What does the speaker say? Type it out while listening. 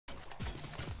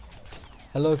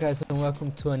Hello guys and welcome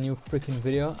to a new freaking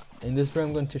video. In this video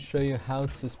I'm going to show you how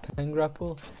to spam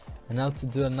grapple and how to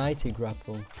do a 90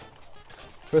 grapple.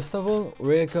 First of all,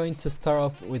 we're going to start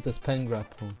off with the spam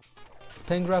grapple.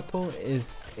 Spam grapple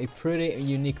is a pretty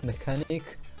unique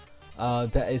mechanic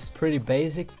that is pretty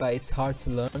basic, but it's hard to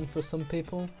learn for some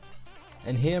people.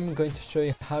 And here I'm going to show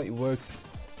you how it works.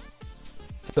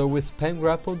 So with spam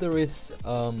grapple there is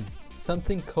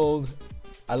something called,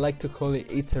 I like to call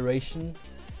it iteration.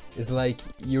 It's like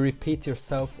you repeat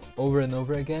yourself over and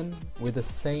over again with the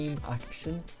same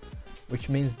action, which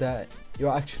means that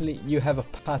you have a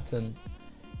pattern,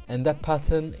 and that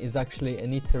pattern is actually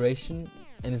an iteration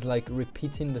and is like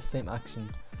repeating the same action.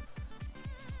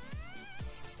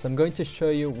 So I'm going to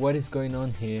show you what is going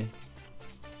on here.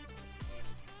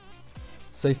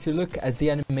 So if you look at the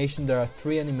animation, there are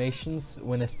 3 animations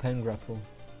when I spam grapple.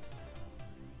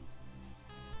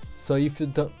 So if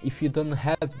you don't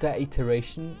have that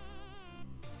iteration,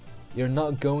 you're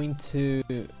not going to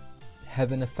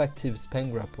have an effective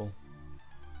spam grapple.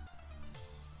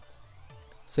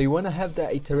 So you want to have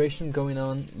that iteration going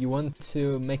on. You want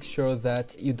to make sure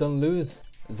that you don't lose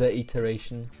the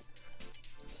iteration.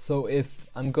 So if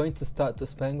I'm going to start to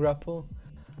spam grapple,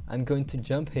 I'm going to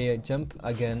jump here, jump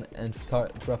again, and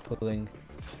start grappling.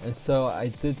 And so I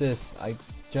did this. I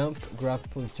jump,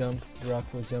 grapple, jump,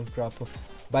 grapple, jump, grapple.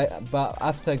 But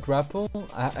after I grapple,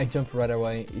 I jump right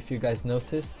away, if you guys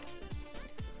noticed.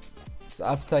 So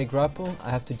after I grapple, I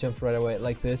have to jump right away,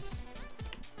 like this.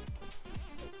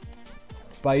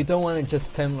 But you don't want to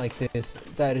just spam like this.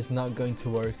 That is not going to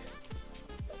work.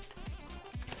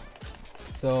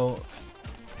 So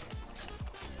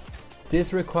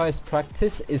this requires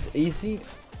practice. It's easy.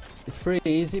 It's pretty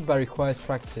easy, but requires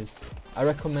practice. I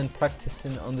recommend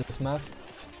practicing on this map.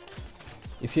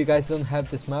 If you guys don't have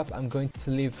this map, I'm going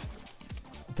to leave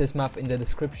this map in the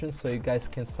description so you guys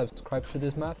can subscribe to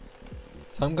this map.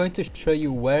 So I'm going to show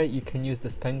you where you can use the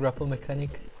spam grapple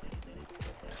mechanic.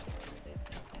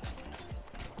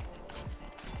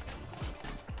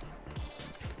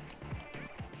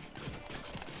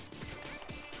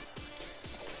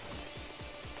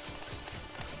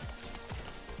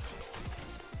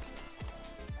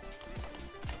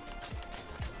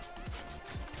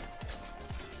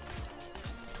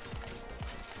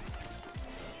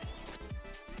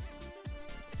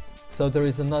 So there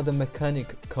is another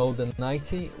mechanic called the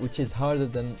 90, which is harder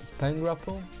than spam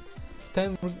grapple.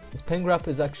 Spam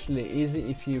grapple is actually easy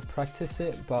if you practice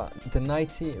it, but the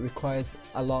 90 requires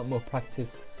a lot more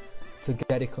practice to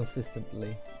get it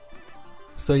consistently.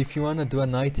 So if you want to do a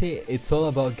 90, it's all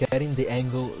about getting the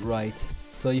angle right.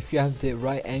 So if you have the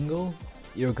right angle,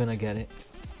 you're gonna get it.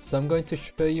 So I'm going to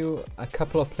show you a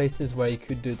couple of places where you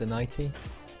could do the 90.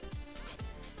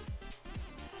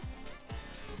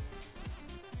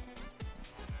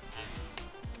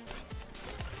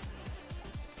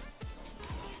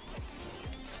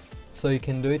 So you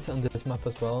can do it on this map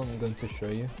as well. I'm going to show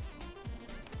you.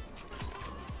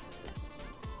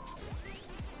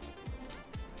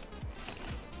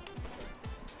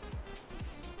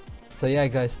 So yeah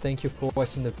guys, thank you for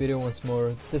watching the video once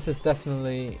more. This is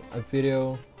definitely a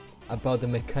video about the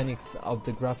mechanics of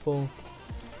the grapple.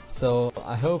 So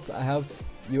I hope I helped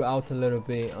you out a little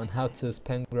bit on how to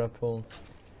spam grapple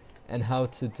and how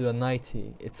to do a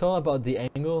 90. It's all about the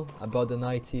angle, about the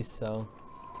 90, so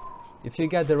if you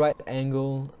get the right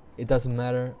angle, it doesn't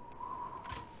matter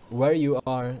where you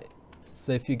are.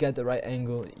 So if you get the right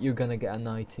angle, you're gonna get a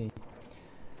 90.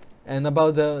 And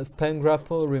about the spam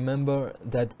grapple, remember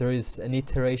that there is an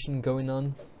iteration going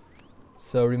on.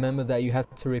 So remember that you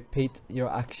have to repeat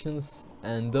your actions,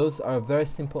 and those are very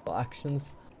simple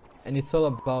actions, and it's all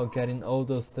about getting all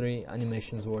those 3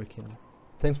 animations working.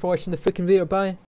 Thanks for watching the freaking video, bye!